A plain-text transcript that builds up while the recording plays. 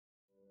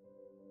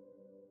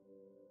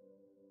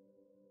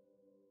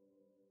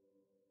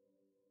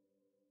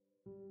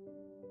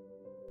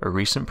A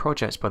recent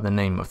project by the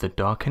name of the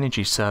Dark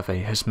Energy Survey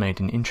has made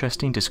an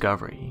interesting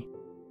discovery.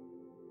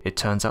 It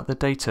turns out the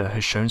data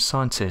has shown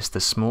scientists the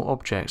small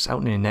objects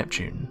out near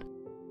Neptune.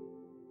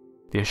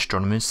 The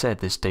astronomers said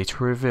this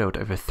data revealed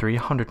over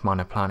 300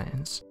 minor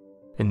planets,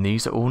 and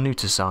these are all new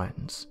to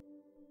science.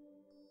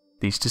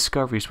 These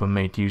discoveries were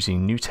made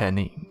using new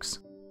techniques,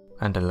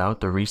 and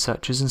allowed the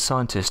researchers and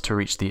scientists to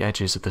reach the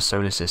edges of the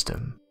solar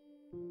system.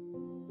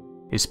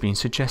 It's been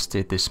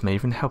suggested this may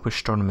even help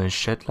astronomers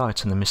shed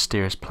light on the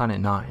mysterious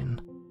Planet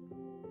 9.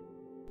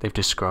 They've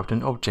described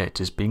an object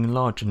as being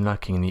large and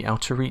lurking in the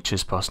outer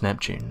reaches past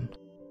Neptune.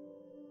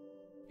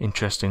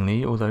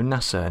 Interestingly, although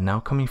NASA are now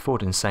coming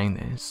forward and saying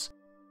this,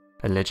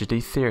 allegedly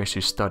theorists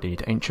who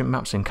studied ancient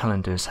maps and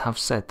calendars have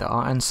said that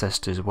our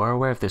ancestors were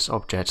aware of this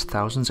object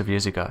thousands of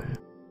years ago.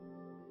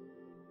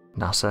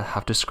 NASA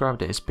have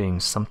described it as being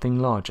something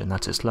large and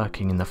that it's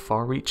lurking in the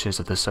far reaches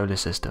of the solar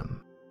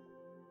system.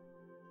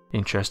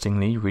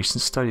 Interestingly,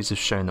 recent studies have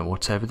shown that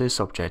whatever this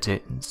object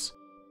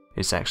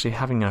is actually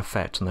having an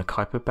effect on the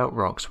Kuiper Belt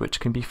rocks which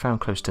can be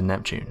found close to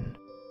Neptune.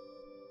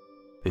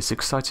 This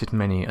excited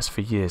many, as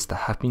for years there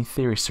have been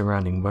theories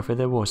surrounding whether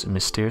there was a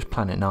mysterious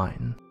Planet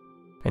 9,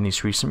 and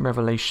these recent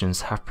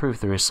revelations have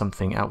proved there is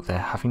something out there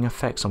having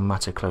effects on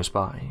matter close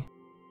by.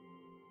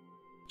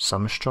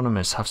 Some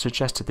astronomers have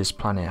suggested this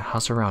planet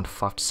has around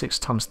 5 to 6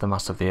 times the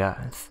mass of the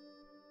Earth.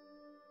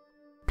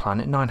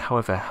 Planet 9,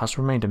 however, has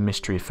remained a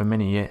mystery for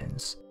many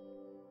years.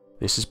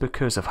 This is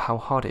because of how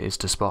hard it is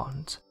to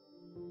spot.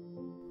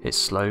 It's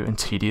slow and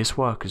tedious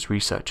work as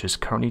researchers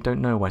currently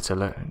don't know where to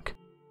look.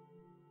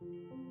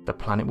 The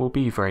planet will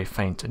be very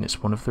faint, and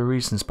it's one of the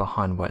reasons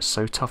behind why it's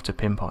so tough to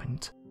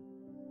pinpoint.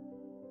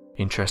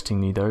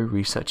 Interestingly though,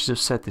 researchers have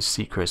said the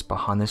secrets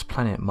behind this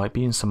planet might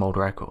be in some old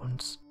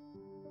records.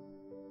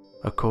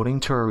 According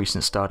to a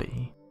recent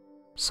study,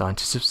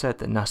 scientists have said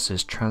that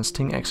NASA's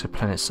Transiting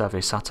Exoplanet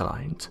Survey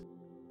satellite,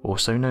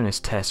 also known as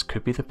TESS,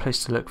 could be the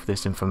place to look for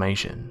this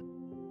information,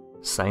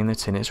 saying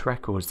that in its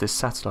records this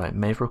satellite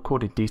may have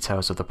recorded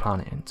details of the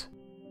planet.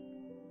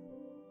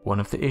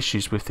 One of the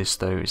issues with this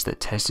though is that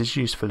TESS is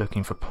used for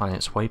looking for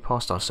planets way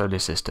past our solar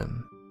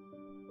system.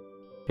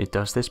 It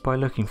does this by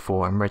looking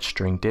for and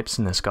registering dips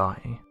in the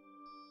sky.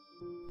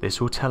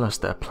 This will tell us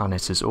that a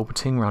planet is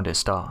orbiting around its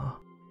star.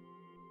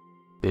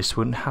 This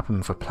wouldn't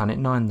happen for Planet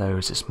 9 though,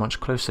 as it's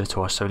much closer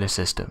to our solar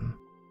system,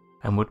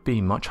 and would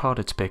be much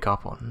harder to pick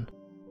up on.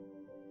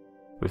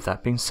 With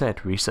that being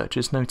said,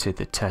 researchers noted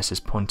that TESS is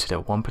pointed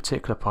at one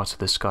particular part of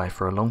the sky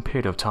for a long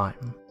period of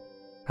time,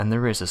 and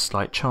there is a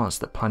slight chance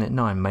that Planet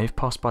 9 may have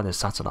passed by the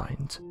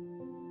satellite.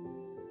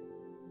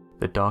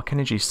 The Dark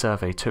Energy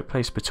Survey took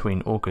place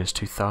between August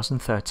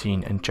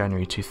 2013 and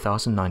January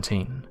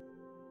 2019.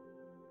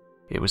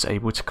 It was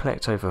able to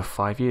collect over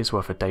 5 years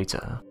worth of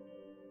data,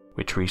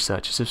 which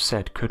researchers have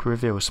said could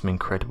reveal some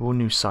incredible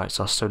new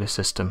sights our solar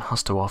system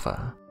has to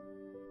offer.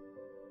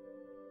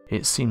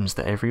 It seems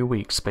that every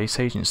week space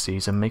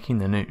agencies are making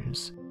the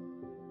news.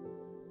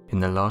 In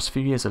the last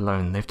few years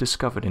alone, they've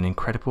discovered an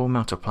incredible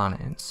amount of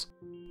planets,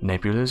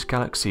 nebulas,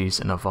 galaxies,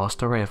 and a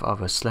vast array of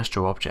other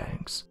celestial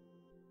objects.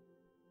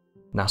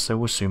 NASA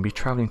will soon be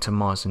travelling to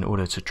Mars in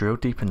order to drill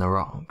deep in the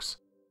rocks.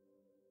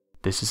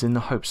 This is in the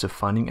hopes of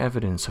finding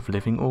evidence of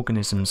living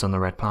organisms on the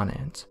red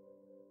planet.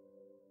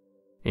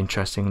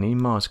 Interestingly,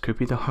 Mars could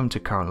be the home to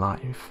current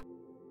life,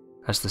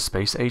 as the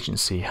space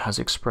agency has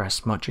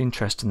expressed much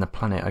interest in the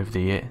planet over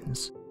the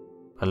years,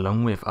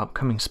 along with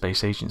upcoming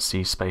space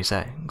agency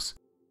SpaceX,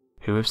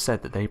 who have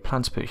said that they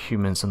plan to put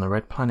humans on the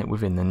red planet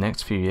within the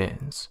next few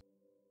years.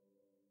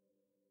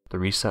 The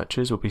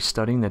researchers will be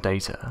studying the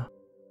data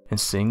and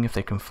seeing if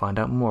they can find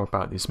out more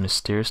about these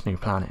mysterious new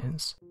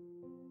planets.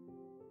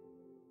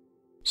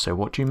 So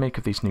what do you make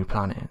of these new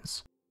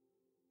planets?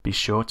 Be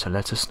sure to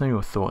let us know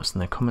your thoughts in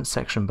the comment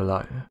section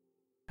below,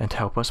 and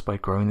help us by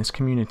growing this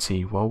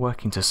community while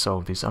working to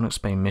solve these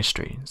unexplained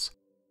mysteries.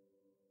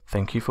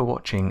 Thank you for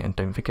watching, and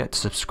don't forget to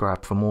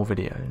subscribe for more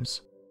videos.